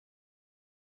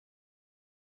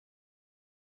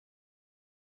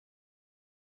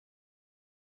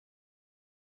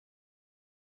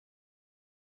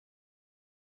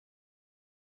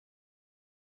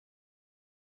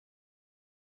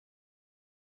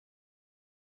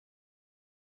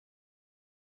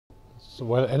So,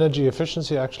 well, energy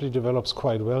efficiency actually develops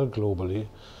quite well globally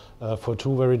for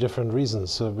two very different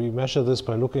reasons. We measure this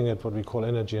by looking at what we call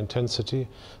energy intensity.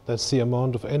 That's the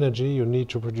amount of energy you need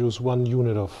to produce 1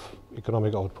 unit of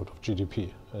economic output of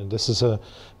GDP. And this is a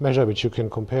measure which you can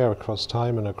compare across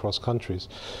time and across countries.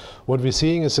 What we're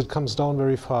seeing is it comes down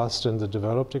very fast in the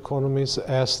developed economies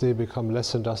as they become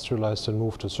less industrialized and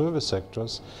move to service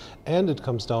sectors. And it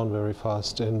comes down very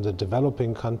fast in the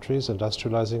developing countries,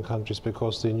 industrializing countries,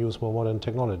 because they use more modern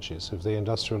technologies. If they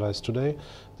industrialize today,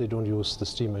 they don't use the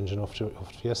steam engine of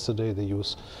yesterday, they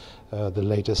use the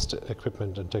latest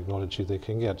equipment and technology they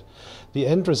can get. The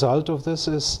end result of this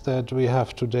is that we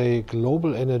have today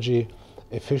global energy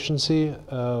efficiency,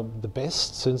 the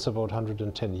best since about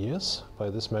 110 years by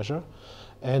this measure.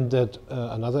 And that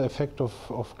another effect of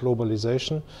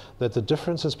globalization, that the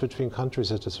differences between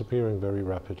countries are disappearing very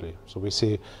rapidly. So we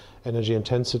see energy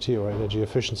intensity or energy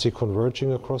efficiency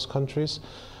converging across countries,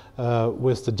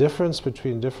 with the difference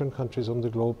between different countries on the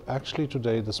globe actually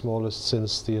today the smallest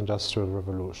since the Industrial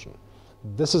Revolution.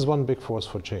 This is one big force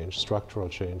for change, structural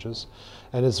changes.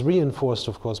 And it's reinforced,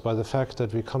 of course, by the fact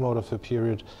that we come out of a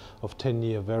period of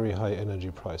 10-year very high energy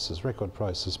prices, record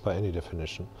prices by any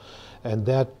definition. And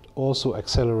that also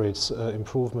accelerates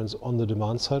improvements on the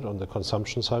demand side, on the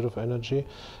consumption side of energy.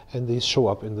 And these show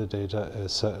up in the data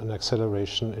as an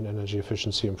acceleration in energy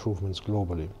efficiency improvements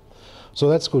globally. So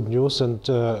that's good news. And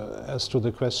as to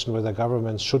the question whether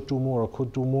governments should do more or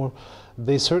could do more,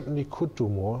 they certainly could do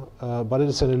more, but it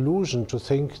is an illusion to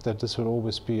think that this will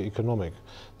always be economic.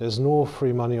 There's no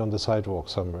free money on the sidewalk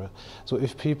somewhere. So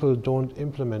if people don't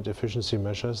implement efficiency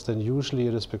measures, then usually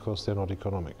it is because they're not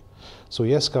economic. So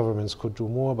yes, governments could do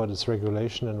more, but it's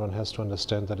regulation, and one has to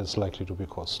understand that it's likely to be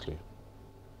costly.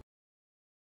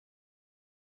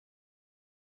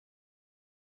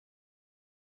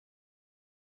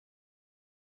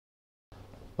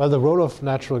 Well, the role of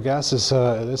natural gas is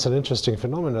an interesting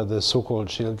phenomenon. The so-called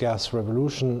shale gas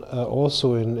revolution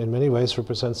also in many ways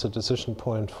represents a decision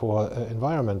point for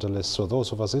environmentalists, or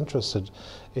those of us interested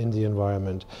in the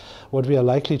environment. What we are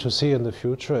likely to see in the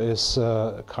future is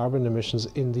carbon emissions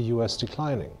in the US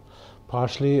declining,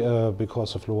 partially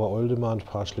because of lower oil demand,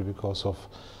 partially because of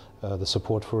the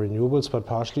support for renewables, but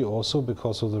partially also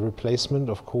because of the replacement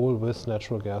of coal with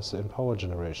natural gas in power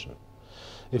generation.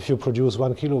 If you produce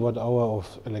 1 kilowatt hour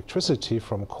of electricity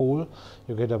from coal,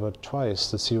 you get about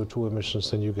twice the CO2 emissions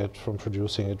than you get from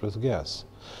producing it with gas.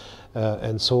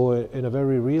 And so in a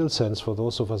very real sense, for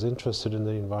those of us interested in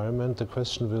the environment, the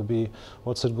question will be,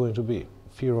 what's it going to be?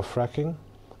 Fear of fracking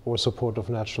or support of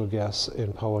natural gas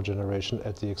in power generation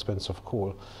at the expense of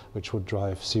coal, which would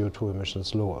drive CO2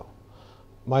 emissions lower?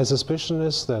 My suspicion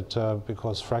is that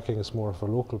because fracking is more of a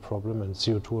local problem and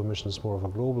CO2 emissions more of a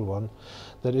global one,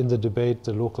 that in the debate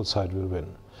the local side will win.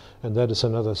 And that is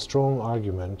another strong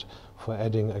argument for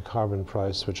adding a carbon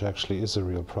price, which actually is a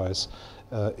real price,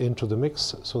 into the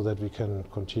mix, so that we can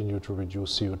continue to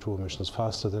reduce CO2 emissions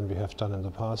faster than we have done in the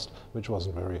past, which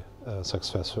wasn't very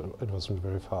successful. It wasn't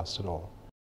very fast at all.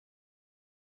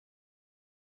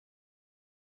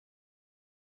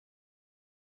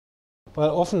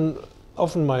 Well, often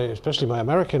especially my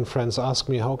American friends ask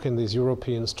me, how can these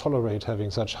Europeans tolerate having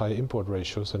such high import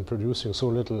ratios and producing so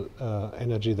little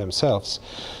energy themselves?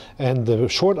 And the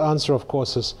short answer, of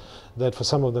course, is that for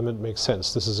some of them it makes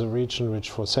sense. This is a region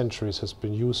which for centuries has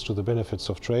been used to the benefits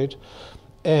of trade.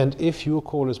 And if your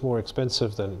coal is more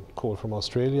expensive than coal from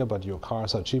Australia, but your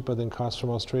cars are cheaper than cars from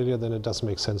Australia, then it does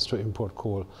make sense to import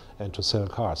coal and to sell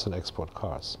cars and export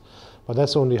cars. But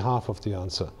that's only half of the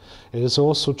answer. It is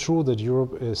also true that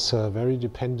Europe is very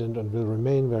dependent and will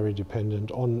remain very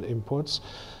dependent on imports,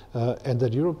 and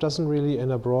that Europe doesn't really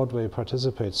in a broad way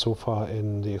participate so far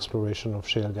in the exploration of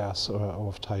shale gas or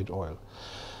of tight oil.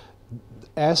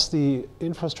 As the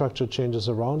infrastructure changes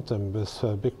around them, with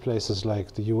big places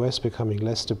like the US becoming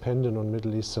less dependent on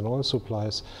Middle Eastern oil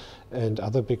supplies and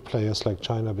other big players like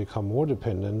China become more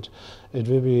dependent, it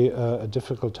will be a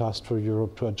difficult task for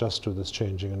Europe to adjust to this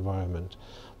changing environment.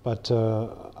 But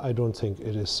I don't think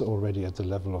it is already at the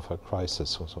level of a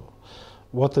crisis or so.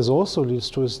 What this also leads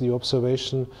to is the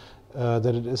observation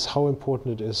that it is how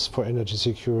important it is for energy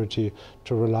security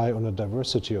to rely on a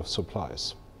diversity of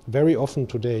supplies. Very often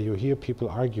today you hear people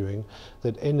arguing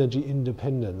that energy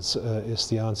independence is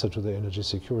the answer to the energy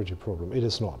security problem. It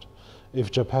is not. If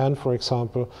Japan, for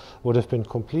example, would have been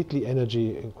completely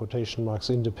energy, in quotation marks,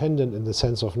 independent in the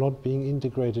sense of not being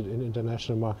integrated in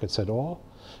international markets at all,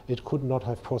 it could not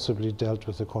have possibly dealt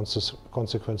with the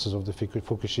consequences of the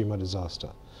Fukushima disaster.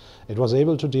 It was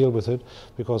able to deal with it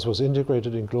because it was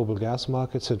integrated in global gas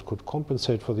markets and could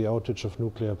compensate for the outage of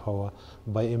nuclear power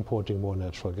by importing more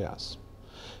natural gas.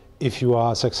 If you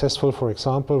are successful, for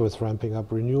example, with ramping up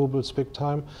renewables big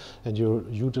time, and you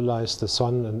utilize the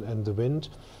sun and the wind,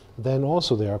 then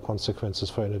also there are consequences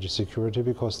for energy security,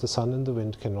 because the sun and the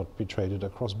wind cannot be traded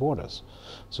across borders.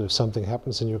 So if something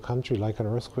happens in your country, like an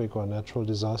earthquake or a natural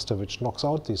disaster which knocks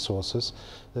out these sources,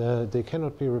 they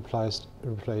cannot be replaced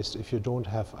if you don't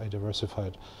have a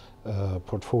diversified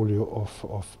portfolio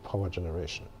of power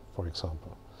generation, for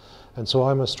example. And so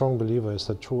I'm a strong believer is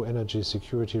that true energy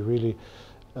security really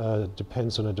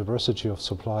depends on a diversity of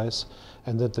supplies,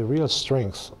 and that the real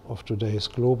strength of today's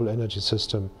global energy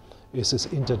system is its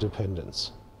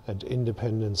interdependence and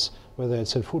independence, whether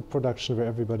it's in food production, where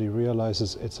everybody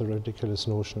realizes it's a ridiculous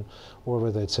notion, or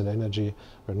whether it's in energy,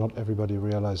 where not everybody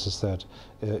realizes that,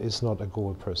 is not a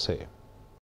goal per se.